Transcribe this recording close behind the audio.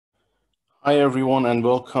Hi everyone and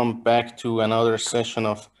welcome back to another session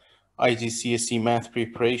of IGCSE math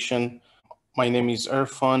preparation. My name is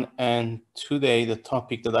Irfan and today the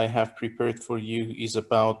topic that I have prepared for you is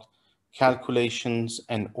about calculations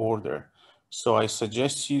and order. So I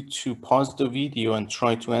suggest you to pause the video and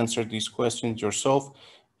try to answer these questions yourself.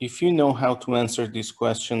 If you know how to answer these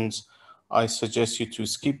questions, I suggest you to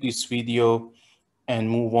skip this video and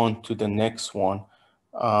move on to the next one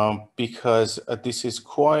because this is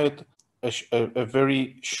quite a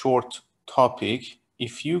very short topic.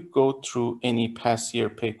 If you go through any past year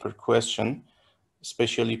paper question,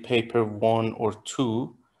 especially paper 1 or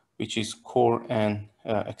 2, which is core and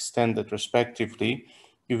extended respectively,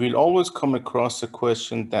 you will always come across a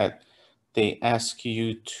question that they ask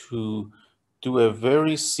you to do a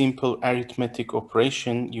very simple arithmetic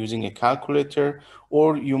operation using a calculator,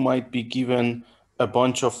 or you might be given a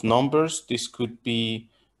bunch of numbers. This could be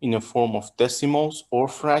in a form of decimals or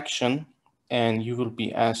fraction, and you will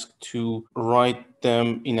be asked to write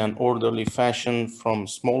them in an orderly fashion from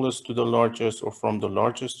smallest to the largest or from the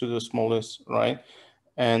largest to the smallest, right?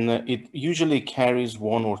 And it usually carries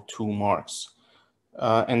 1 or 2 marks.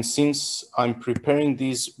 And since I'm preparing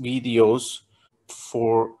these videos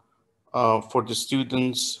for the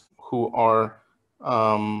students who are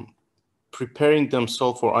preparing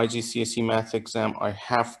themselves for IGCSE math exam, I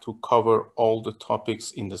have to cover all the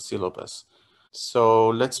topics in the syllabus. So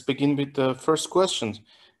let's begin with the first question.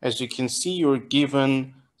 As you can see, you're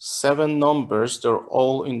given 7 numbers. They're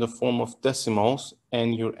all in the form of decimals,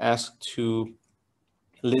 and you're asked to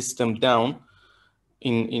list them down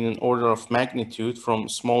in an order of magnitude from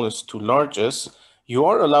smallest to largest. You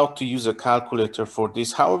are allowed to use a calculator for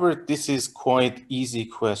this. However, this is quite easy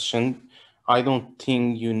question. I don't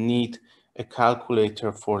think you need a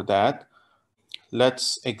calculator for that.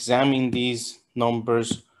 Let's examine these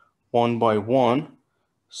numbers one by one.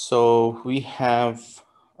 So we have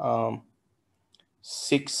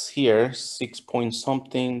 6 here, 6 point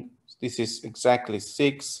something. This is exactly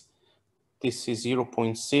 6. This is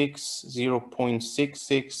 0.6,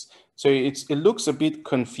 0.66. So it looks a bit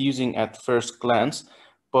confusing at first glance,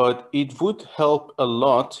 but it would help a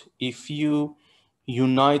lot if you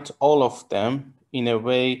unite all of them in a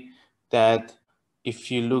way that if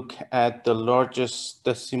you look at the largest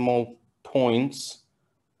decimal points,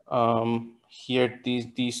 here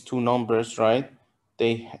these two numbers, right?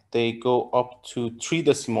 They go up to 3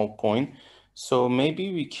 decimal point. So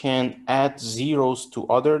maybe we can add zeros to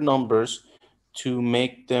other numbers to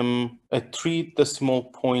make them a 3 decimal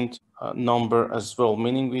point number as well,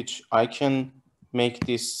 meaning which I can make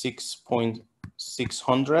this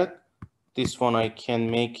 6.600. This one I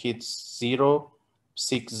can make it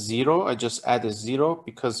 0.60. I just add a 0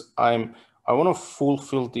 because I want to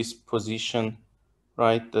fulfill this position,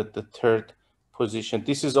 right? The third position.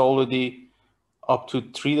 This is already up to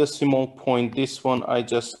 3 decimal point. This one I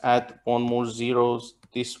just add 1 more zeros.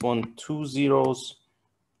 This one 2 zeros,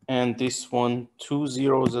 and this one 2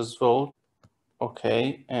 zeros as well.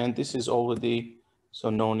 Okay, and this is already, so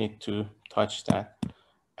no need to touch that.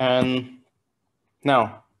 And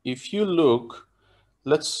now if you look,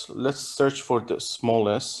 let's search for the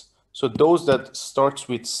smallest. So those that starts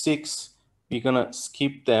with 6, we're gonna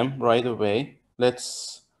skip them right away.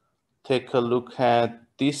 Let's take a look at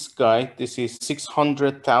this guy. This is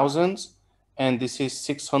 600,000 and this is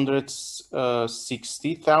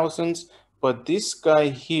 660,000. But this guy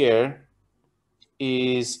here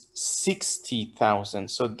is 60,000.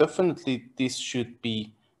 So definitely this should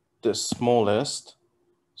be the smallest.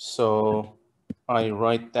 So I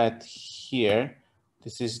write that here.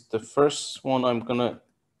 This is the first one I'm gonna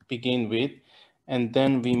begin with. And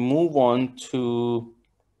then we move on to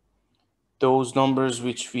those numbers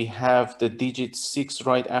which we have the digit 6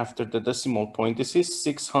 right after the decimal point. This is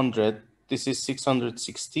 600, this is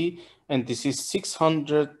 660, and this is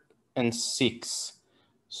 606.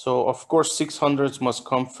 So of course 600s must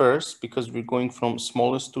come first because we're going from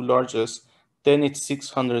smallest to largest. Then it's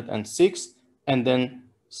 606 and then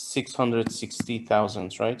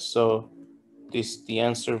 660,000, right? So the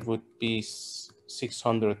answer would be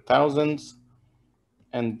 600,000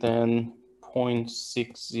 and then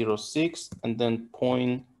 0.606 and then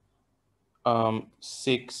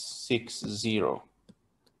 0.660.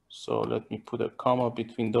 So let me put a comma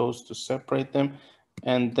between those to separate them.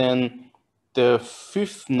 And then the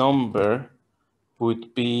fifth number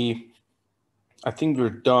would be, I think we're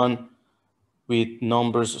done with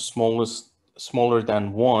numbers smaller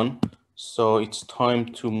than 1. So it's time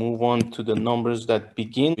to move on to the numbers that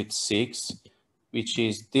begin with 6, which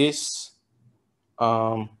is this,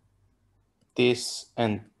 this,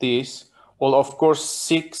 and this. Well, of course,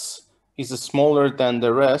 6 is smaller than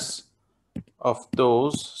the rest. of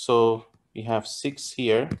those. So we have 6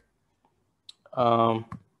 here. But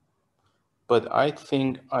I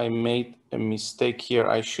think I made a mistake here.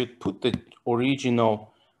 I should put the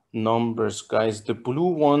original numbers, guys. The blue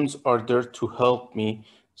ones are there to help me.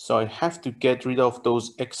 So I have to get rid of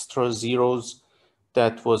those extra zeros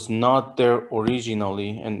that was not there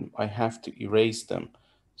originally, and I have to erase them.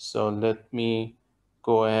 So let me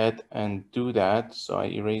go ahead and do that. So I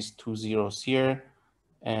erase 2 zeros here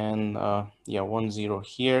and yeah, 1 0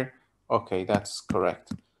 here. Okay, that's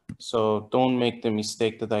correct. So don't make the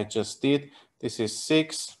mistake that I just did. This is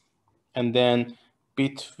 6. And then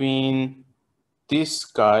between this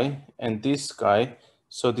guy and this guy,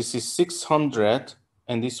 so this is 600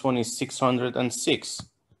 and this one is 606.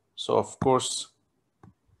 So of course,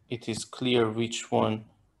 it is clear which one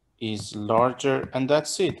is larger, and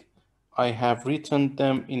that's it. I have written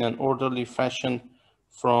them in an orderly fashion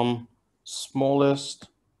from smallest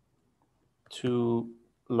to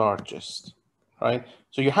largest, right?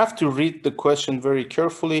 So you have to read the question very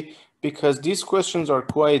carefully because these questions are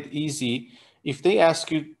quite easy. If they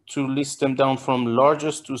ask you to list them down from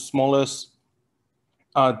largest to smallest,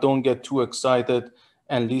 don't get too excited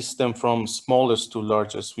and list them from smallest to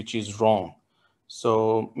largest, which is wrong.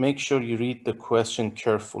 So make sure you read the question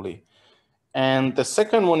carefully. And the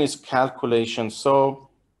second one is calculation. So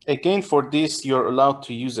again, for this, you're allowed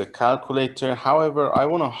to use a calculator. However, I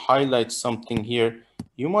want to highlight something here.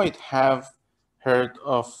 You might have heard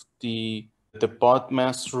of the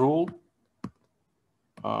BODMAS rule,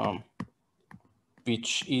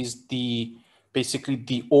 which is basically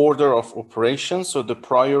the order of operations. So the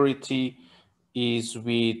priority is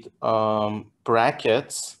with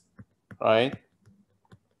brackets, right?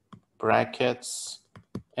 Brackets,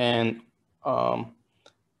 and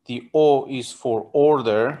the O is for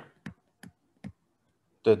order,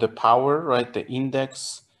 the power, right? The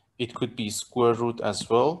index, it could be square root as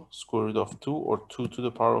well, square root of 2 or 2 to the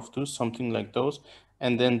power of 2, something like those.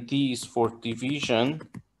 And then D is for division,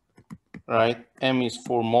 right? M is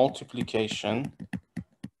for multiplication.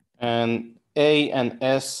 And A and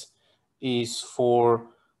S is for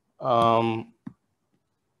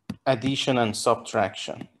addition and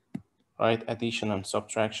subtraction, right? Addition and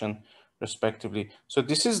subtraction respectively. So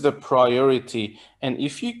this is the priority. And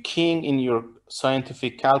if you key in your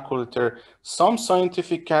scientific calculator, some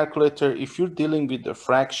scientific calculator, if you're dealing with the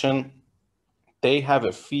fraction, they have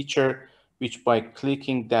a feature which by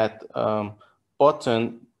clicking that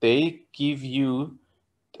button, they give you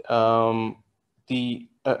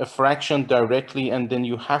a fraction directly, and then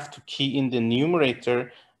you have to key in the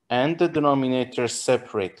numerator and the denominator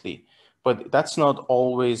separately. But that's not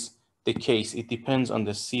always the case. It depends on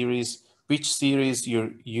the series, which series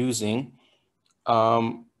you're using.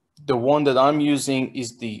 The one that I'm using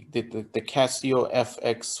is the Casio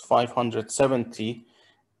FX 570,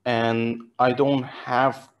 and I don't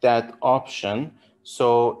have that option.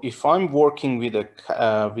 So if I'm working with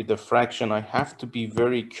a fraction, I have to be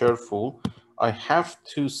very careful. I have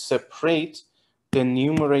to separate the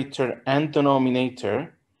numerator and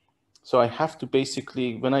denominator. So I have to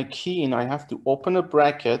basically, when I key in, I have to open a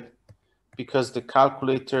bracket because the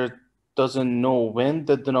calculator doesn't know when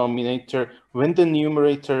the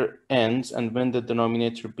numerator ends and when the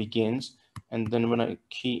denominator begins. And then when I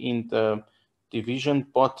key in the division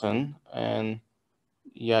button, and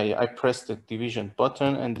yeah, I press the division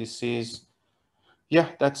button, and this is, yeah,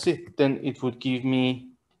 that's it. Then it would give me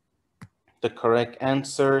the correct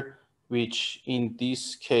answer, which in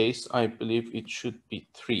this case, I believe it should be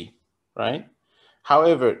 3, right?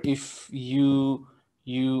 However, if you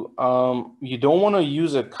don't want to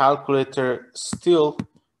use a calculator, still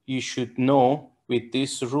you should know with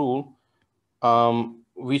this rule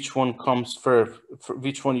which one comes first,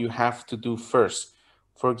 which one you have to do first.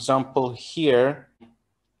 For example, here,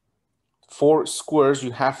 4 squares,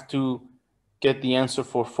 you have to get the answer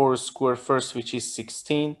for 4 square first, which is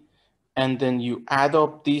 16. And then you add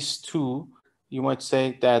up these two. You might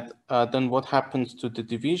say that then what happens to the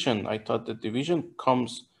division? I thought the division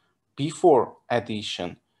comes before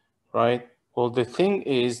addition, right? Well, the thing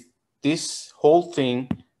is, this whole thing,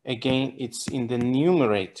 again, it's in the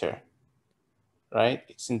numerator, right?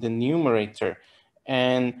 It's in the numerator.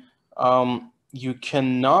 And you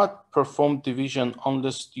cannot perform division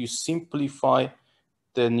unless you simplify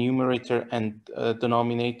the numerator and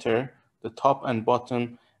denominator, the top and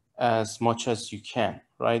bottom, as much as you can,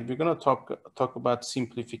 right? We're going to talk about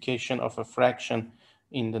simplification of a fraction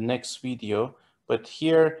in the next video, but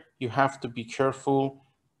here you have to be careful.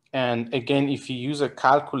 And again, if you use a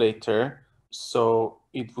calculator, so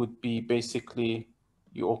it would be basically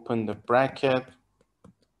you open the bracket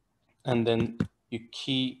and then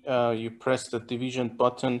you press the division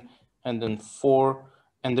button and then 4,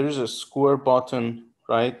 and there is a square button,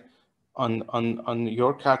 right? On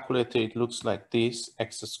your calculator, it looks like this,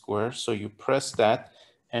 x squared. So you press that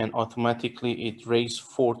and automatically it raises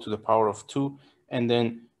 4 to the power of 2. And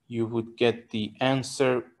then you would get the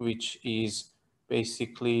answer, which is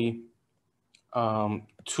basically 2.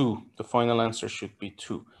 The final answer should be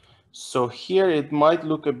 2. So here it might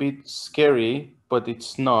look a bit scary, but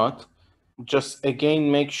it's not. Just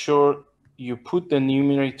again, make sure you put the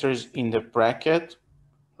numerators in the bracket,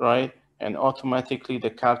 right? And automatically the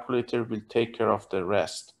calculator will take care of the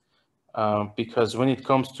rest. Because when it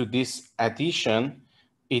comes to this addition,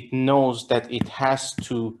 it knows that it has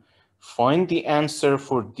to find the answer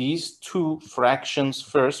for these two fractions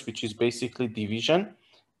first, which is basically division,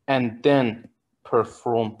 and then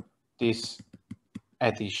perform this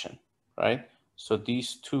addition, right? So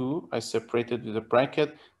these two I separated with a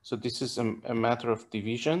bracket. So this is a matter of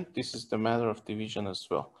division. This is the matter of division as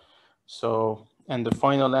well. So, and the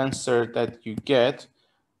final answer that you get,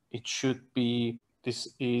 it should be, this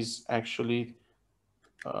is actually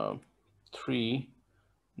 3,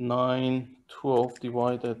 9, 12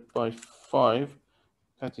 divided by 5.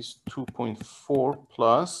 That is 2.4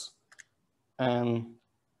 plus, and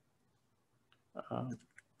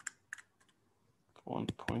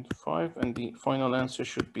 1.5, and the final answer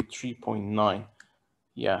should be 3.9.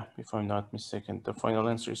 Yeah, if I'm not mistaken, the final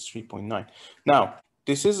answer is 3.9. Now,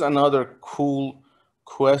 this is another cool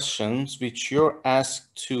question, which you're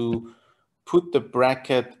asked to put the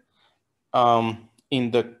bracket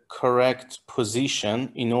in the correct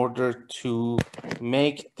position in order to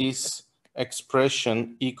make this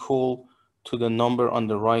expression equal to the number on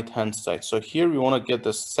the right-hand side. So here we want to get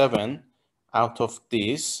the 7 out of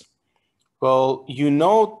this. Well, you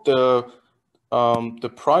know the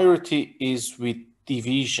priority is with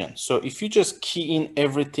division. So if you just key in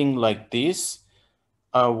everything like this,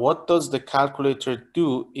 what does the calculator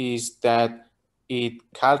do is that it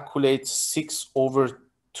calculates 6 over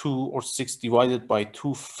 2 or 6 divided by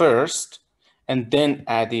 2 first, and then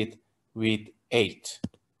add it with 8.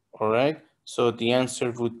 All right. So the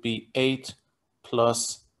answer would be 8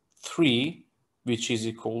 plus 3, which is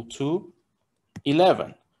equal to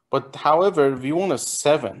 11. But however, we want a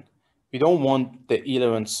 7. We don't want the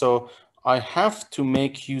 11. So I have to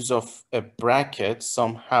make use of a bracket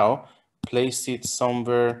somehow, place it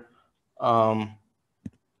somewhere,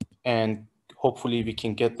 and hopefully we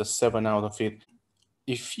can get the 7 out of it.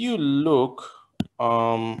 If you look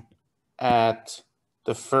at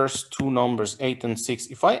the first two numbers, 8 and 6,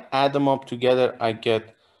 if I add them up together, I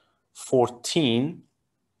get 14.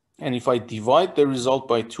 And if I divide the result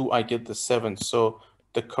by 2, I get the 7. So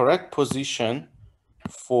the correct position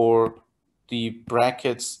for the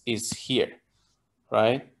brackets is here,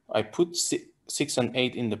 right? I put 6 and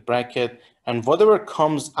 8 in the bracket, and whatever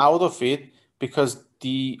comes out of it, because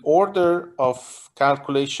the order of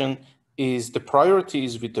calculation is, the priority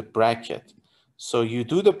is with the bracket. So you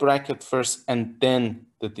do the bracket first and then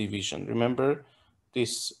the division. Remember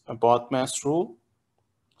this BODMAS rule?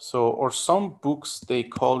 So, or some books, they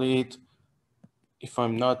call it, if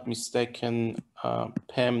I'm not mistaken,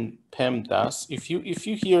 PEMDAS. If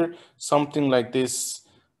you hear something like this,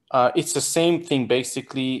 it's the same thing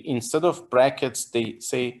basically. Instead of brackets, they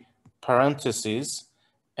say parentheses,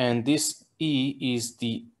 and this E is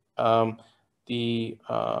the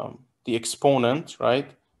exponent,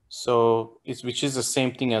 right? So it's, which is the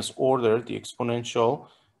same thing as order, the exponential,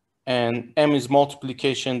 and M is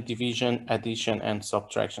multiplication, division, addition, and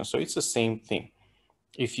subtraction. So it's the same thing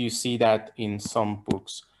if you see that in some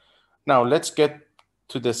books. Now let's get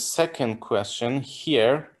to the second question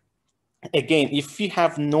here. Again, if we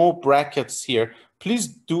have no brackets here, please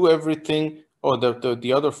do everything. Oh,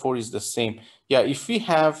 the other 4 is the same. Yeah, if we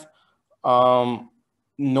have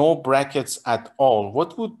no brackets at all,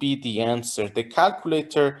 what would be the answer? The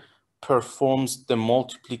calculator performs the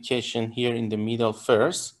multiplication here in the middle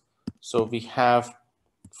first. So we have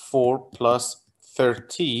 4 plus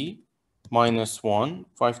 30 minus 1,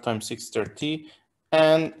 5 times 6, 30.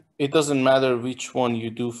 And it doesn't matter which one you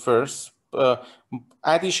do first.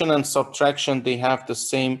 Addition and subtraction, they have the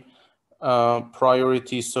same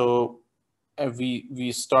priority. So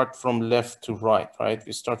we start from left to right, right?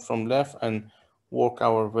 We start from left and work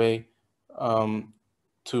our way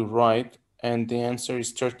to right. And the answer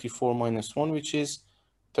is 34 minus 1, which is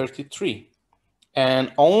 33.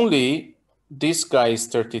 And only this guy is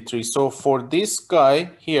 33. So for this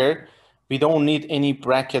guy here, we don't need any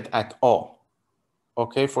bracket at all.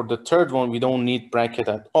 Okay, for the third one, we don't need bracket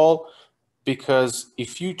at all, because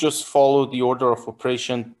if you just follow the order of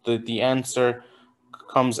operation, the answer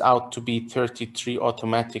comes out to be 33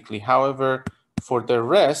 automatically. However, for the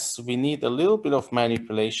rest, we need a little bit of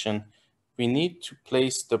manipulation. We need to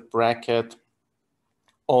place the bracket,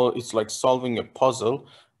 or it's like solving a puzzle.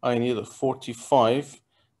 I need a 45,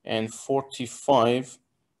 and 45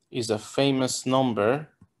 is a famous number.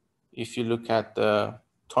 If you look at the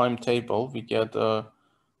timetable, we get the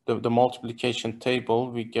multiplication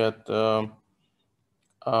table, we get 9,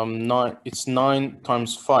 it's 9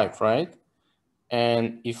 times 5, right?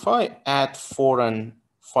 And if I add 4 and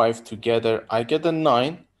 5 together, I get a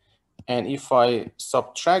 9. And if I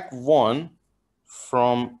subtract 1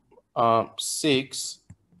 from 6,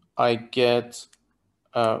 I get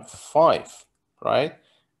 5, right?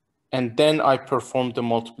 And then I perform the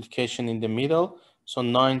multiplication in the middle. So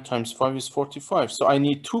 9 times 5 is 45. So I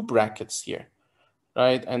need 2 brackets here,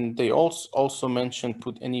 right? And they also mentioned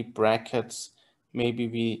put any brackets. Maybe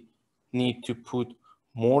we need to put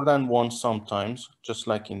more than one sometimes, just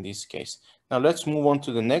like in this case. Now let's move on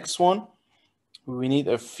to the next one. We need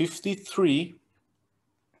a 53.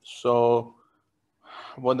 So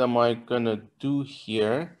what am I gonna do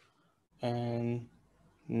here? And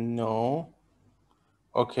no.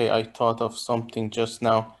 Okay, I thought of something just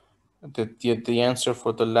now. The answer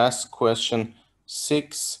for the last question,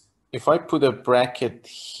 6, if I put a bracket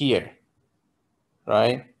here,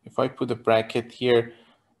 right? If I put a bracket here,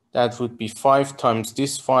 that would be 5 times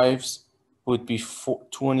this 5's would be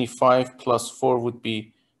 25 plus 4 would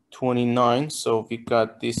be 29. So we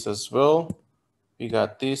got this as well. We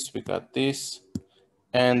got this, we got this.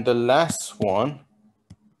 And the last one,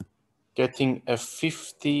 getting a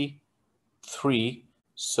 53.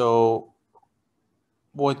 So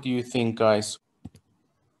what do you think, guys?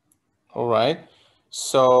 All right.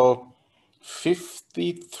 So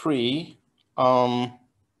 53.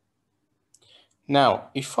 Now,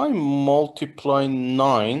 if I multiply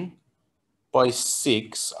 9 by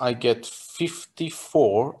 6, I get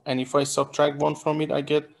 54. And if I subtract 1 from it, I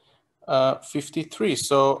get 53.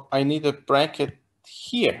 So I need a bracket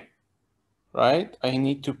here, right? I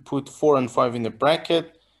need to put 4 and 5 in the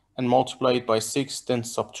bracket and multiply it by 6, then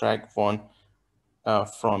subtract 1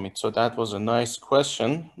 from it. So that was a nice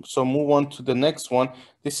question. So move on to the next one.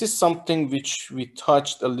 This is something which we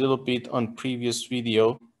touched a little bit on previous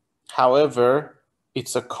video. However,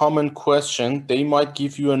 it's a common question. They might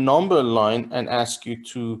give you a number line and ask you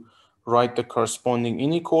to write the corresponding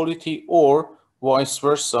inequality, or vice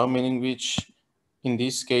versa, meaning which in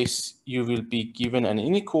this case, you will be given an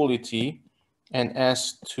inequality and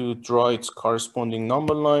asked to draw its corresponding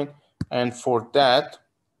number line. And for that,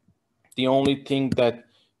 the only thing that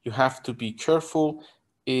you have to be careful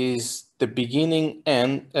is the beginning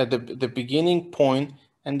and the beginning point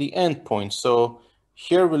and the end point. So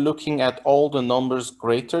here we're looking at all the numbers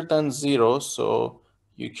greater than 0. So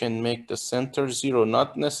you can make the center 0,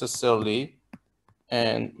 not necessarily,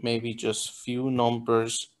 and maybe just few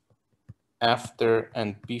numbers after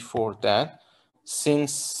and before that.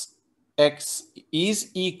 Since x is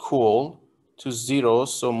equal to 0,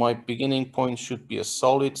 so my beginning point should be a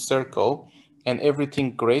solid circle, and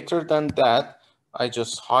everything greater than that, I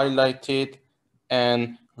just highlight it.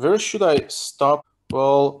 And where should I stop?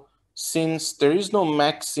 Well, since there is no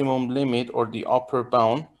maximum limit or the upper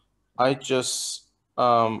bound, I just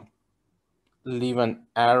leave an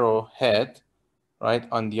arrowhead, right,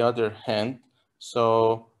 on the other hand.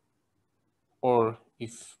 So, or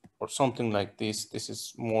something like this, this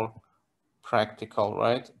is more practical,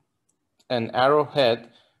 right? An arrowhead,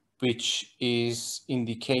 which is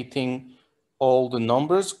indicating all the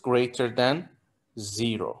numbers greater than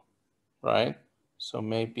 0, right? So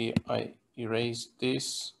maybe I erase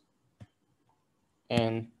this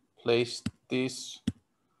and place this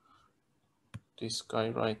guy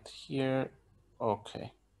right here.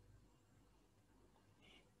 Okay.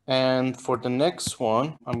 And for the next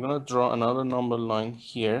one, I'm gonna draw another number line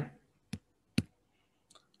here.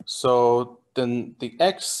 So then the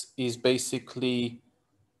x is basically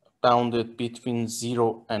bounded between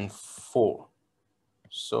 0 and 4.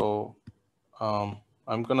 So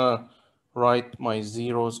I'm gonna write my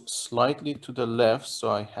zeros slightly to the left so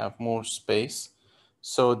I have more space.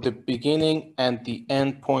 So the beginning and the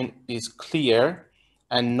end point is clear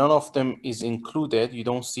and none of them is included. You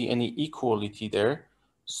don't see any equality there.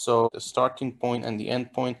 So the starting point and the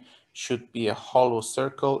end point should be a hollow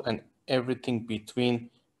circle, and everything between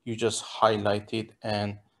you just highlight it,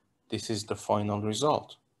 and this is the final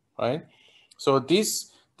result, right? So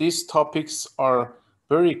these topics are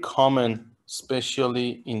very common,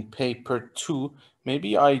 especially in paper 2.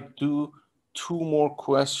 Maybe I do 2 more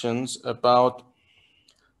questions about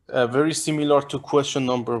very similar to question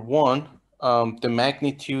number 1. the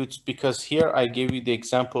magnitudes, because here I gave you the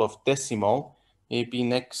example of decimal. Maybe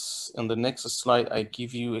on the next slide, I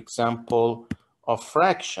give you example of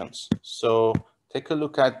fractions. So take a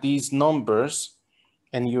look at these numbers,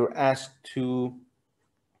 and you're asked to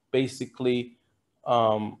basically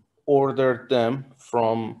order them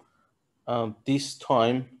from this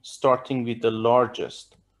time, starting with the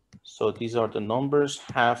largest. So these are the numbers: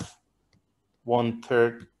 half,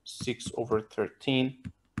 1/3, 6/13,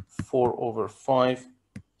 4/5,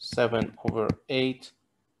 7/8,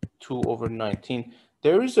 2/19.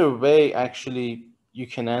 There is a way actually you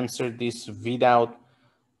can answer this without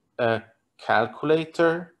a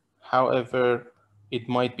calculator. However, it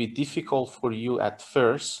might be difficult for you at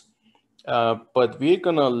first, but we're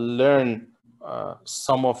gonna learn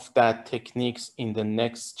some of that techniques in the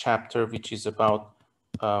next chapter, which is about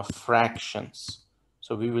fractions.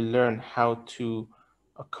 So we will learn how to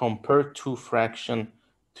compare two fractions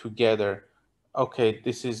together. Okay,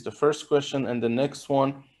 this is the first question, and the next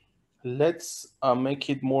one, let's make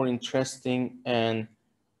it more interesting, and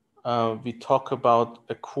we talk about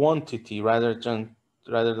a quantity rather than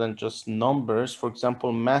just numbers. For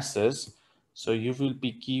example, masses. So you will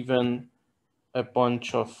be given a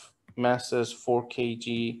bunch of masses: 4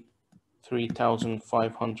 kg,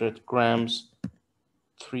 3,500 grams,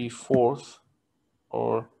 3/4,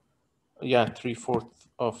 or yeah, 3/4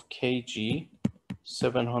 of kg,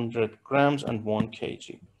 700 grams, and 1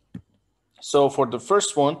 kg. So for the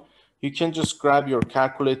first one, you can just grab your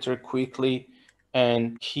calculator quickly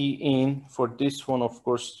and key in. For this one, of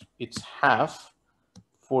course, it's half.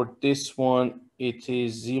 For this one, it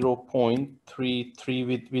is 0.33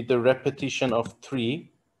 with the repetition of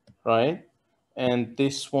 3, right? And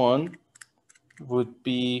this one would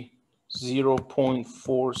be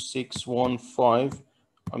 0.4615.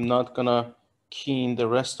 I'm not gonna key in the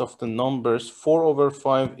rest of the numbers.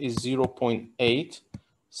 4/5 is 0.8.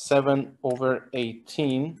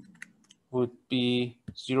 7/18 would be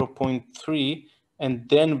 0.3. And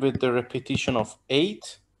then with the repetition of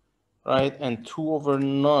 8, right? And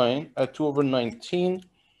 2/19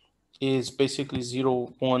 is basically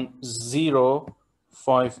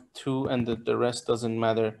 0.1052, and the rest doesn't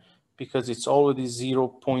matter because it's already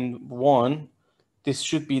 0.1. This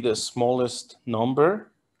should be the smallest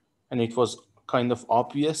number, and it was kind of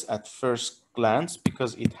obvious at first glance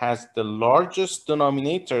because it has the largest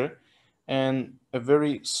denominator and a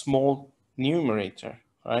very small numerator,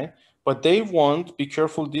 right? But they want, be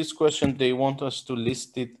careful, this question, they want us to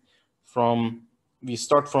list it from, we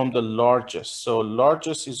start from the largest. So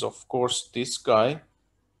largest is of course this guy,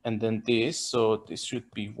 and then this. So this should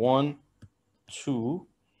be 1, 2,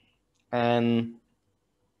 and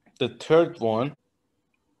the third one,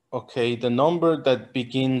 okay, the number that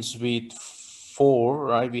begins with 4,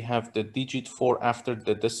 right? We have the digit 4 after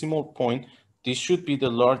the decimal point. This should be the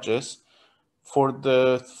largest. For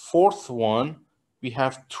the fourth one, we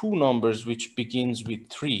have two numbers which begins with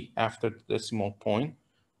 3 after the decimal point.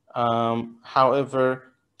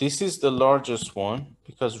 However, this is the largest one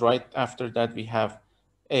because right after that we have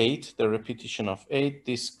 8, the repetition of 8.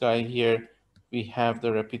 This guy here, we have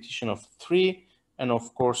the repetition of 3. And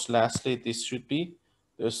of course, lastly, this should be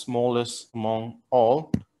the smallest among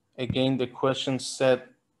all. Again, the question said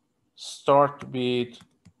start with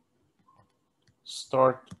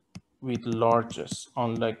largest,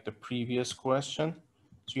 unlike the previous question.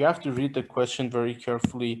 So you have to read the question very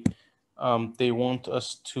carefully. They want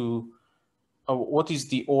us to, what is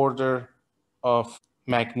the order of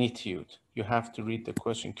magnitude? You have to read the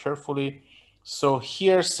question carefully. So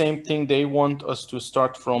here, same thing, they want us to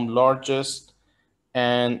start from largest,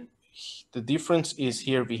 and the difference is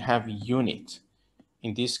here we have unit.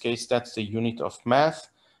 In this case, that's the unit of math.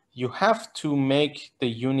 You have to make the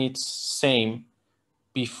units same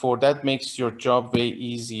before. That makes your job way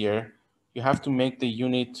easier. You have to make the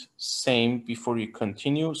unit same before you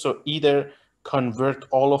continue. So either convert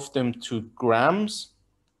all of them to grams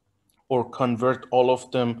or convert all of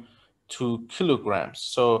them to kilograms.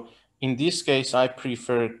 So in this case, I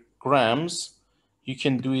prefer grams. You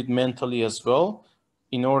can do it mentally as well.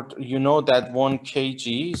 In order, you know that 1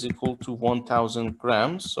 kg is equal to 1,000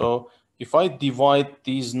 grams. So if I divide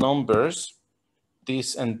these numbers,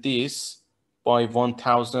 this and this, by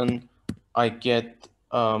 1,000, I get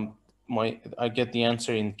the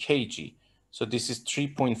answer in kg. So this is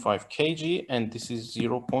 3.5 kg, and this is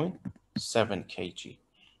 0.7 kg.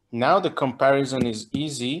 Now the comparison is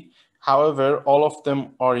easy. However, all of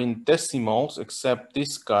them are in decimals except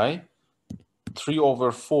this guy.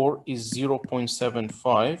 3/4 is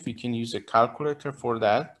 0.75. You can use a calculator for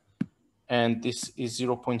that. And this is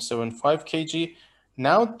 0.75 kg.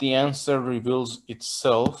 Now the answer reveals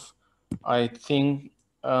itself. I think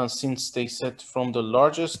since they said from the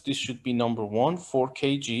largest, this should be number 1, 4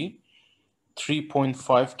 kg, 3.5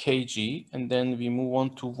 kg, and then we move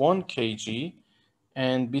on to 1 kg.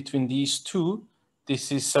 And between these two,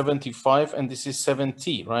 this is 75 and this is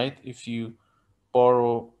 70, right? If you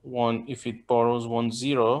borrow one, if it borrows 1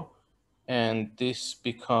 0, and this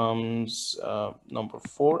becomes number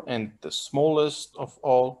 4, and the smallest of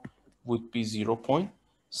all would be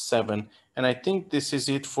 0.7. And I think this is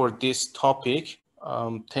it for this topic.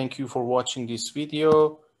 Thank you for watching this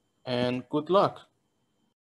video, and good luck.